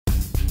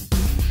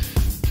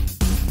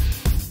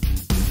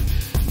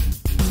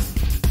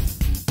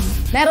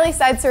Natalie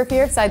Sideserf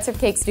here, Sideserf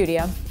Cake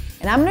Studio,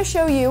 and I'm going to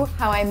show you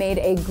how I made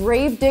a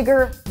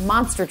Gravedigger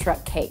monster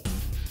truck cake.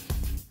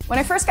 When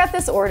I first got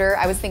this order,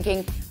 I was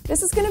thinking,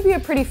 this is going to be a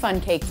pretty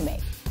fun cake to make.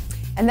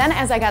 And then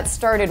as I got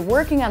started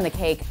working on the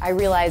cake, I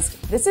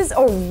realized this is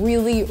a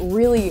really,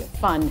 really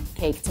fun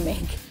cake to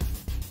make.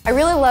 I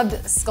really loved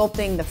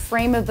sculpting the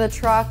frame of the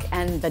truck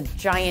and the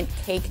giant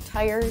cake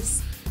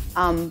tires.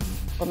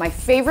 But my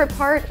favorite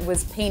part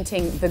was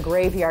painting the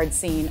graveyard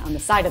scene on the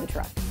side of the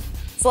truck.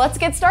 So let's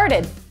get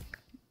started.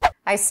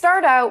 I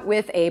start out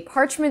with a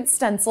parchment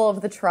stencil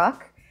of the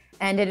truck,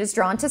 and it is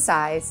drawn to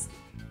size.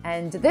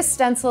 And this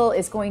stencil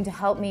is going to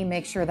help me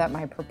make sure that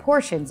my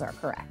proportions are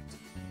correct.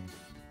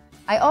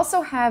 I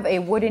also have a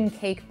wooden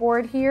cake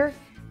board here,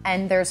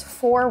 and there's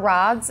 4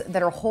 rods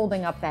that are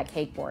holding up that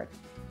cake board.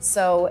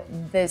 So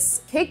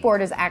this cake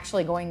board is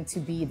actually going to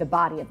be the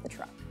body of the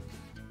truck.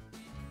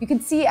 You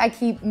can see I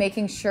keep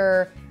making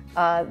sure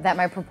that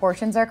my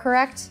proportions are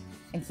correct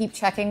and keep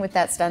checking with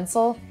that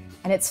stencil.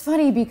 And it's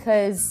funny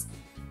because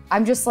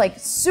I'm just like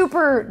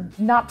super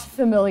not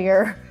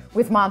familiar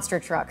with monster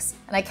trucks.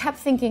 And I kept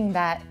thinking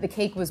that the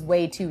cake was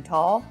way too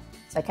tall.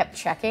 So I kept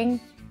checking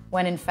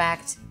when in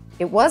fact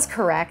it was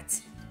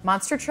correct.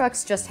 Monster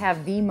trucks just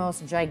have the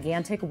most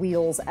gigantic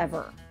wheels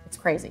ever. It's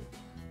crazy.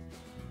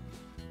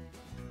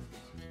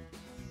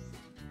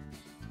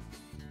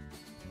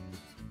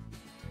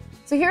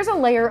 So here's a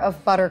layer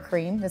of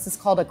buttercream. This is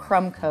called a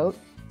crumb coat.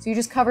 So you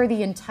just cover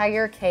the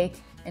entire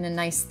cake in a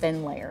nice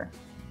thin layer.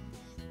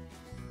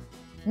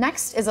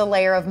 Next is a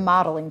layer of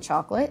modeling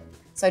chocolate.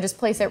 So I just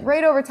place it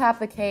right over top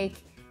of the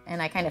cake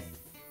and I kind of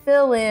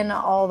fill in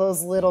all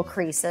those little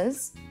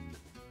creases.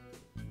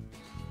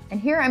 And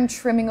here I'm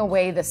trimming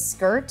away the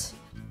skirt.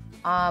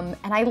 And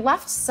I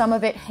left some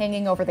of it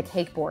hanging over the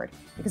cake board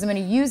because I'm going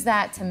to use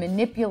that to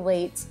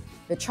manipulate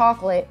the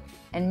chocolate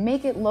and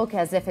make it look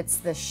as if it's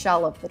the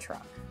shell of the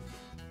truck.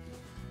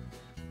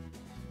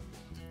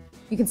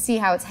 You can see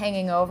how it's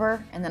hanging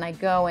over, and then I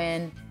go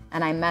in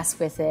and I mess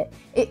with it.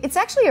 It's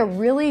actually a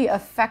really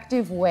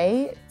effective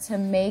way to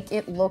make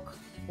it look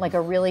like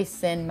a really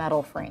thin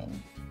metal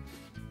frame.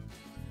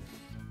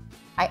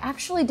 I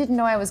actually didn't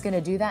know I was going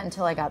to do that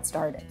until I got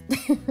started.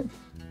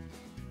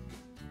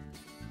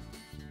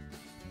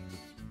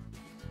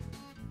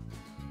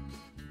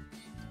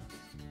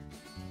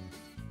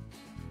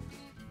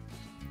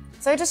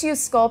 So I just use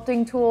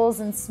sculpting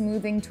tools and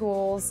smoothing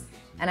tools,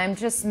 and I'm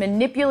just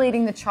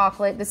manipulating the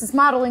chocolate. This is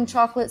modeling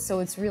chocolate, so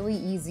it's really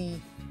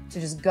easy to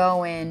just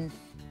go in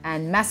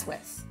and mess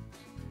with.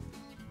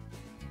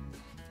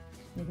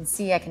 You can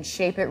see I can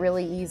shape it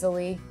really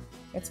easily.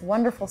 It's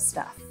wonderful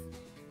stuff.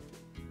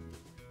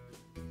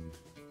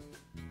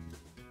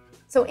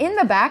 So in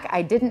the back,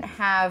 I didn't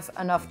have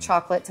enough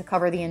chocolate to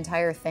cover the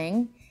entire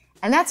thing,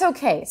 and that's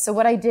okay. So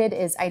what I did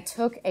is I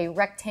took a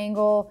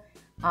rectangle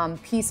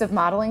piece of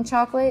modeling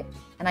chocolate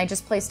and I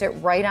just placed it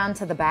right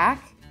onto the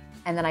back,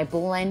 and then I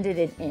blended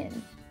it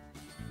in.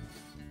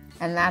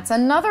 And that's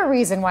another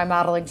reason why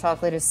modeling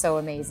chocolate is so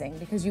amazing,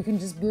 because you can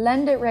just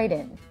blend it right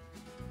in.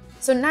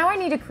 So now I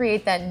need to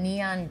create that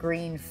neon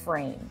green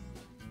frame.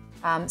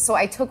 So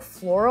I took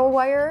floral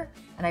wire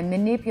and I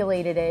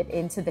manipulated it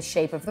into the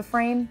shape of the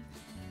frame,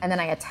 and then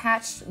I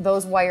attached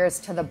those wires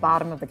to the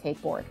bottom of the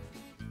cake board.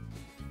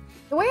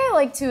 The way I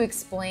like to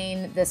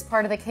explain this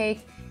part of the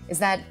cake is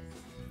that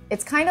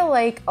it's kind of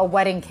like a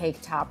wedding cake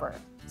topper.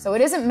 So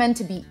it isn't meant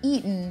to be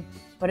eaten,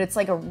 but it's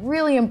like a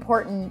really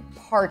important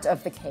part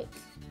of the cake.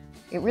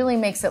 It really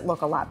makes it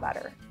look a lot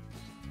better.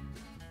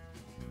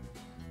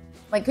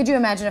 Like, could you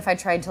imagine if I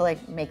tried to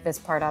like make this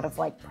part out of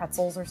like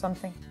pretzels or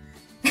something?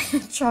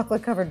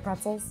 Chocolate covered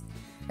pretzels.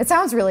 It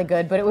sounds really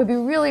good, but it would be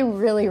really,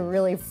 really,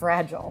 really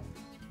fragile.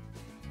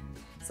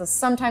 So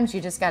sometimes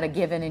you just gotta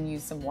give in and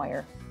use some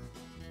wire.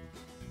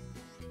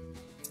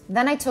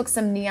 Then I took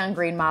some neon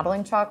green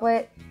modeling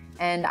chocolate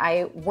and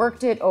I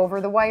worked it over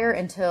the wire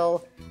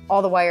until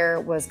all the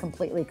wire was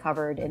completely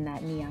covered in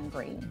that neon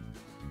green.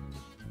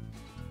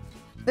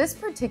 This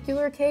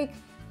particular cake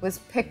was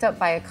picked up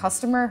by a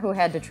customer who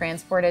had to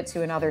transport it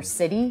to another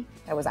city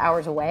that was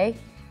hours away.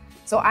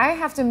 So I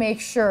have to make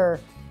sure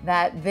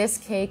that this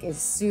cake is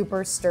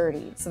super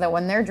sturdy so that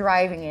when they're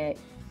driving it,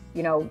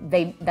 you know,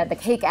 that the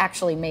cake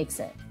actually makes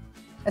it.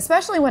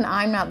 Especially when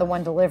I'm not the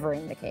one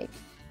delivering the cake.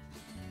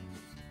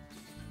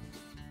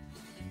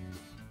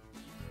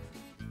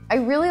 I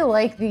really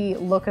like the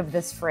look of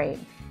this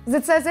frame, because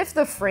it's as if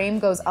the frame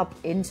goes up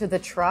into the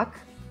truck.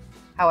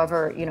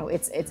 However, you know,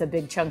 it's a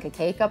big chunk of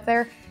cake up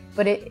there,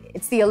 but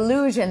it's the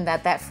illusion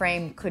that that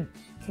frame could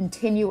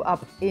continue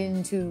up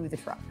into the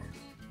truck.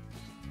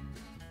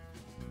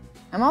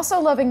 I'm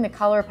also loving the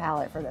color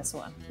palette for this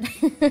one.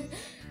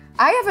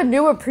 I have a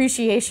new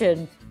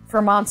appreciation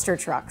for monster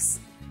trucks.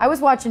 I was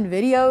watching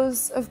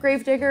videos of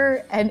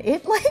Gravedigger and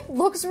it like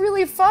looks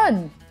really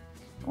fun.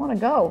 I wanna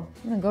go.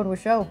 I'm gonna go to a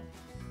show.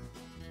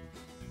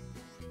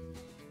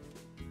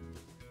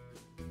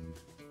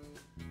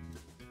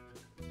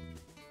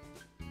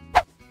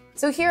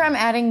 So here I'm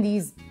adding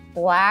these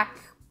black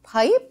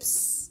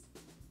pipes,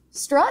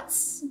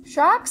 struts,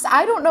 shocks.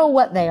 I don't know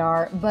what they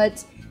are,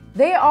 but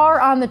They are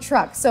on the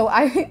truck. So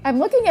I'm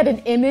looking at an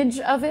image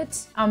of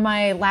it on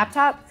my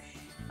laptop,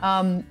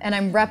 and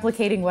I'm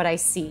replicating what I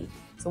see.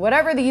 So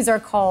whatever these are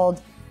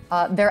called,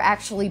 they're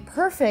actually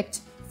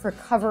perfect for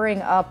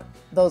covering up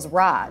those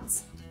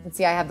rods. You can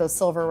see I have those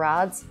silver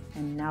rods,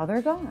 and now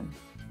they're gone.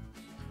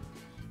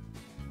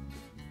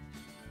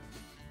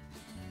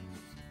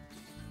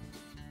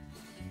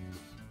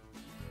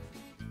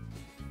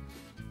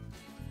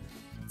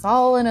 It's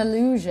all an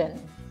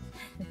illusion.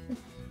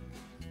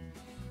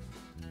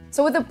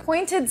 So with a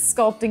pointed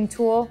sculpting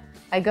tool,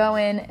 I go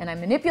in and I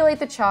manipulate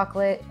the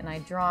chocolate and I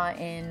draw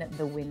in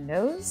the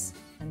windows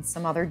and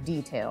some other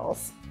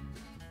details.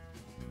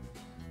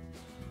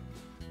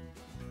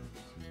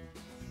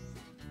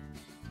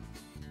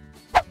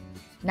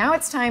 Now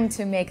it's time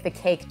to make the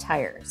cake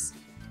tires.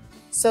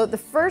 So the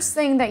first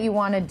thing that you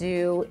want to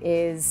do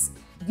is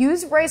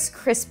use Rice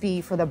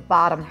Krispie for the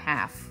bottom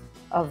half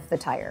of the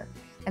tire.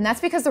 And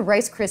that's because the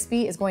Rice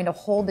Krispie is going to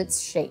hold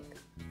its shape.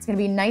 It's going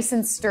to be nice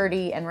and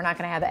sturdy, and we're not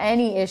going to have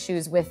any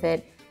issues with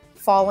it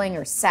falling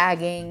or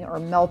sagging or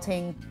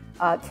melting.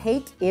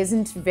 Cake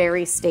isn't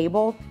very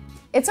stable.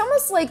 It's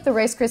almost like the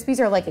Rice Krispies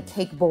are like a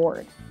cake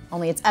board,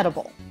 only it's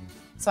edible.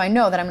 So I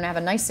know that I'm going to have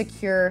a nice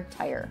secure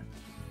tire.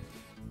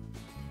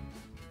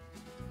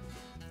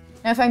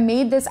 Now if I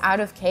made this out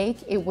of cake,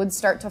 it would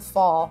start to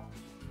fall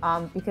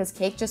because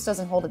cake just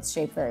doesn't hold its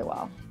shape very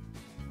well.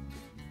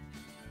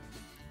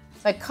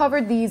 So I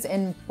covered these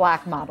in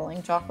black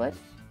modeling chocolate,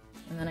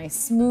 and then I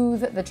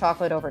smooth the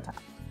chocolate over top.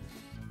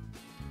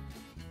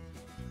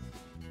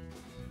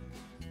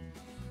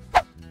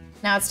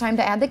 Now it's time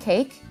to add the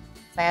cake.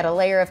 So I add a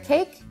layer of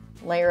cake,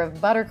 a layer of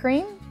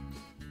buttercream,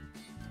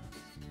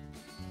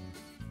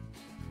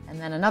 and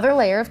then another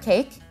layer of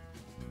cake.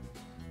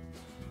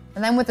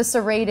 And then with a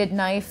serrated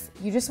knife,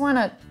 you just want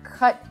to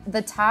cut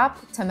the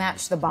top to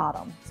match the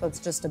bottom. So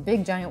it's just a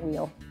big giant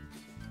wheel.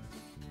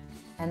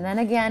 And then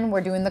again,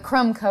 we're doing the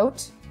crumb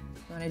coat.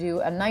 You want to do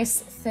a nice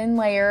thin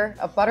layer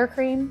of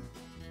buttercream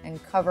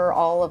and cover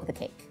all of the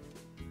cake.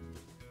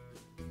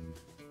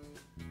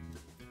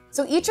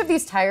 So each of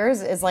these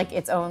tires is like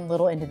its own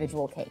little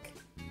individual cake.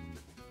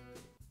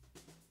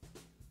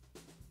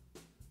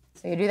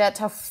 So you do that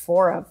to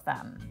 4 of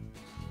them.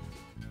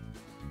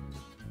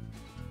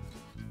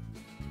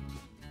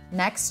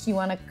 Next, you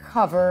want to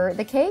cover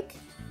the cake.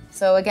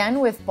 So again,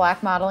 with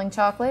black modeling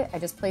chocolate, I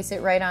just place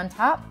it right on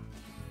top.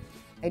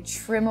 I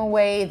trim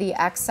away the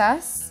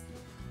excess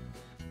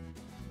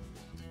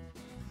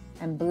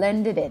and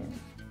blend it in.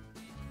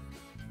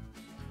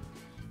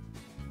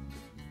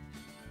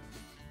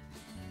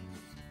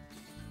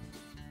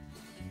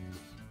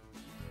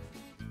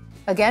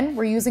 Again,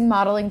 we're using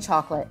modeling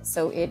chocolate,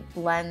 so it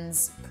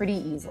blends pretty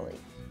easily.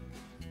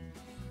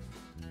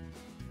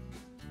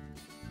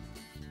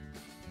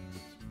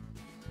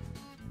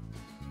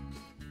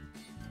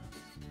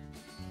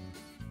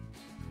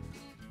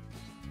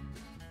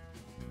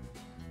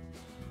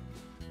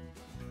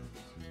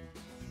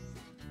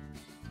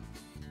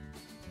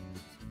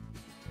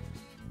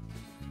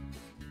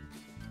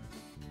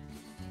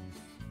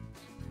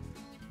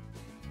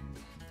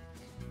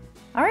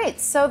 All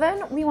right, so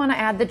then we want to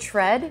add the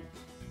tread,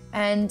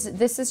 and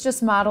this is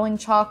just modeling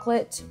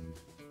chocolate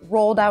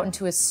rolled out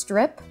into a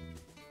strip.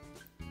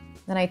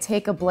 Then I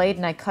take a blade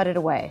and I cut it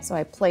away. So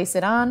I place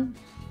it on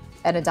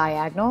at a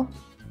diagonal,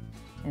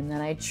 and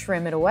then I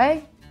trim it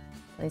away,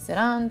 place it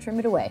on, trim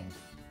it away.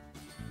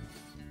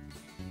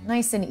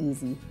 Nice and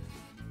easy.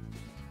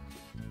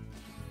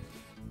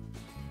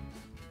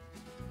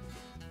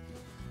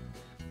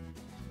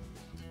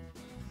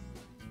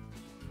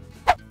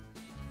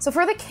 So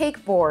for the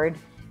cake board,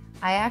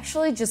 I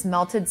actually just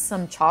melted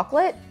some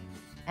chocolate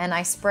and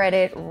I spread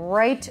it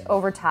right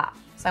over top.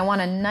 So I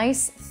want a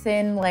nice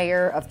thin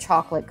layer of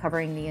chocolate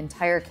covering the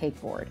entire cake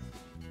board.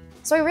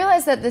 So I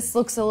realized that this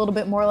looks a little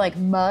bit more like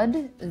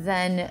mud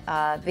than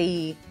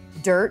the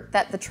dirt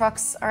that the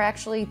trucks are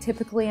actually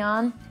typically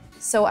on.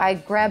 So I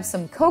grabbed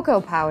some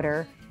cocoa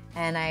powder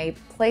and I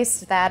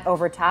placed that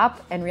over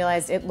top and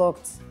realized it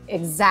looked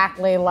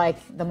exactly like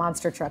the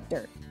monster truck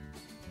dirt.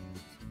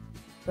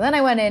 So then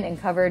I went in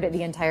and covered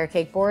the entire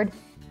cake board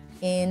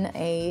in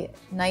a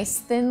nice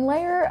thin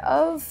layer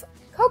of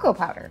cocoa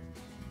powder.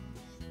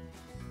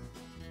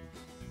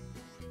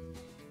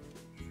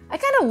 I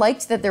kind of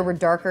liked that there were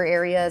darker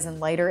areas and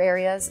lighter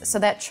areas, so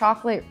that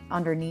chocolate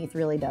underneath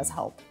really does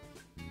help.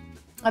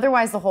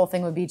 Otherwise, the whole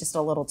thing would be just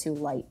a little too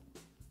light.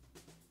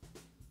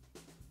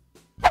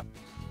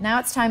 Now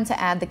it's time to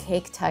add the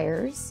cake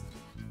tires.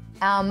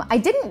 I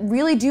didn't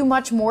really do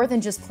much more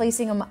than just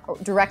placing them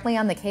directly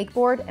on the cake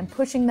board and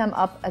pushing them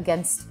up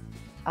against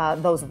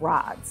those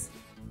rods.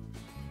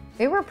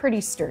 They were pretty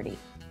sturdy.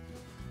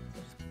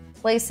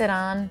 Place it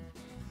on.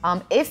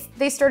 If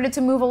they started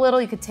to move a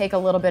little, you could take a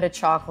little bit of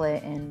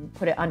chocolate and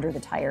put it under the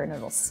tire and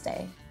it'll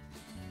stay.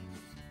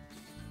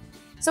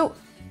 So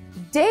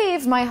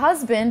Dave, my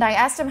husband, I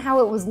asked him how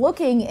it was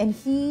looking and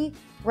he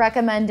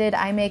recommended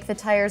I make the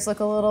tires look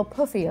a little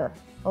puffier,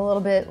 a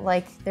little bit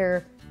like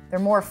they're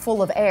more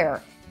full of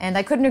air, and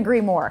I couldn't agree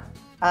more.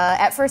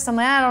 At first I'm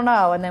like, I don't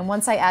know. And then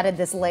once I added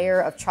this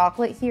layer of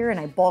chocolate here and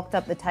I bulked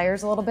up the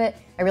tires a little bit,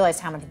 I realized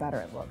how much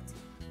better it looked.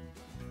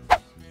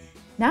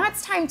 Now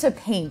it's time to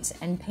paint,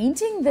 and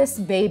painting this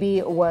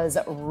baby was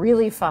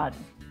really fun.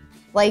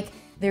 Like,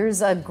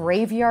 there's a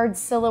graveyard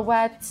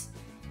silhouette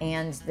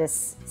and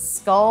this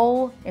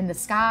skull in the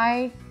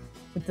sky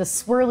with the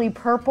swirly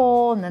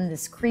purple, and then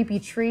this creepy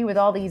tree with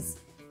all these,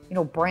 you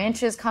know,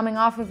 branches coming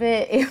off of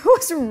it. It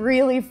was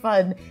really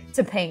fun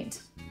to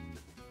paint.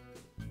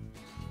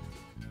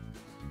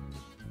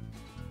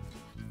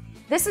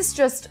 This is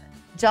just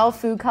gel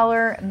food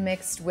color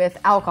mixed with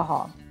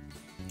alcohol.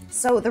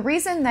 So the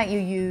reason that you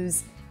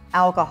use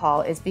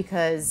alcohol is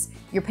because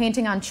you're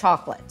painting on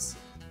chocolate.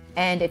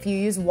 And if you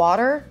use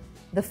water,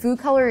 the food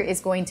color is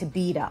going to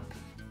bead up.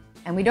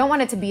 And we don't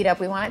want it to bead up,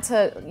 we want it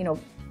to, you know,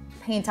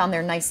 paint on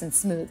there nice and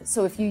smooth.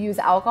 So if you use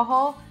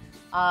alcohol,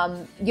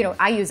 you know,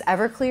 I use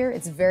Everclear,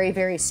 it's very,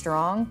 very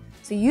strong.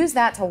 So use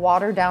that to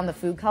water down the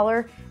food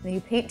color, and then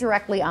you paint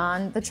directly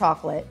on the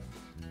chocolate.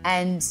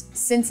 And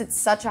since it's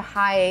such a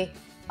high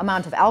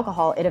amount of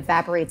alcohol, it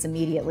evaporates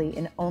immediately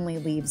and only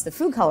leaves the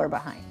food color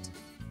behind.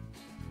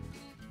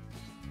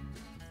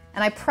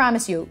 And I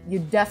promise you, you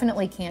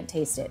definitely can't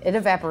taste it. It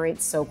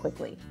evaporates so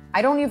quickly.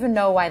 I don't even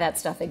know why that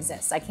stuff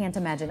exists. I can't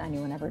imagine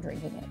anyone ever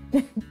drinking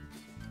it.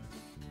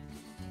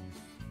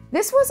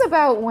 This was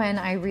about when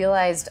I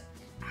realized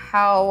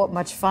how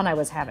much fun I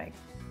was having.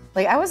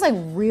 Like, I was like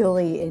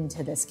really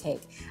into this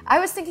cake. I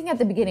was thinking at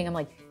the beginning, I'm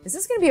like, this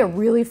is gonna be a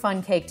really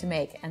fun cake to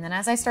make. And then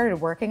as I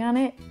started working on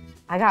it,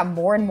 I got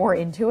more and more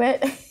into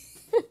it.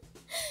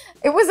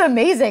 It was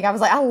amazing. I was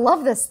like, I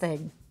love this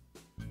thing.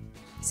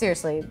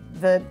 Seriously,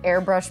 the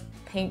airbrush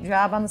paint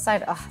job on the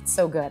side, oh, it's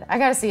so good. I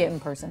gotta see it in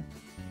person.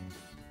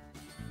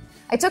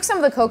 I took some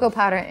of the cocoa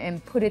powder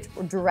and put it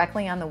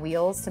directly on the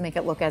wheels to make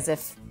it look as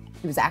if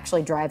he was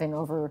actually driving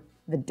over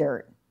the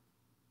dirt.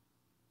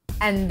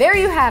 And there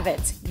you have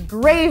it,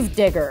 Grave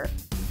Digger.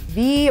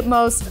 The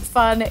most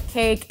fun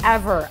cake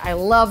ever. I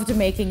loved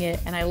making it,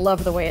 and I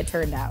love the way it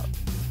turned out.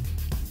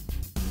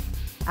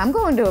 I'm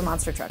going to a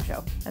monster truck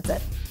show. That's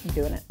it, I'm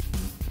doing it.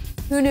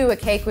 Who knew a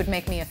cake would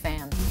make me a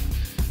fan?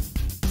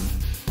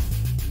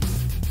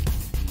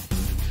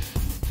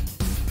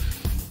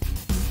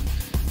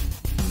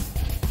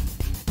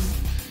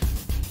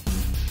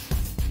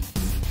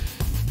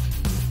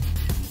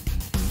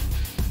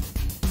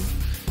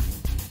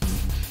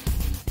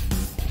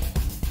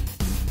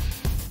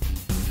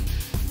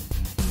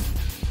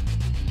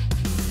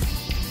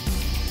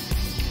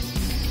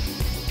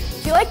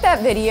 If you like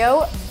that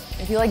video,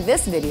 if you like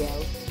this video,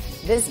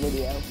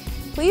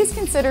 please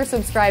consider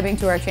subscribing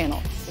to our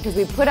channel because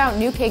we put out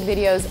new cake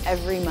videos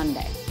every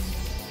Monday.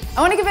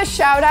 I want to give a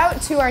shout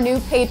out to our new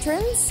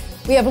patrons.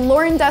 We have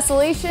Lauren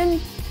Desolation,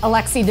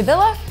 Alexie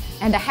Davila,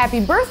 and a happy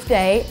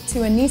birthday to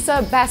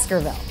Anissa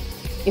Baskerville.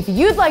 If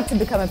you'd like to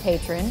become a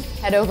patron,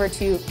 head over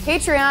to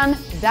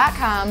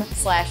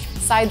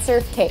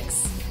patreon.com/sideserfcakes.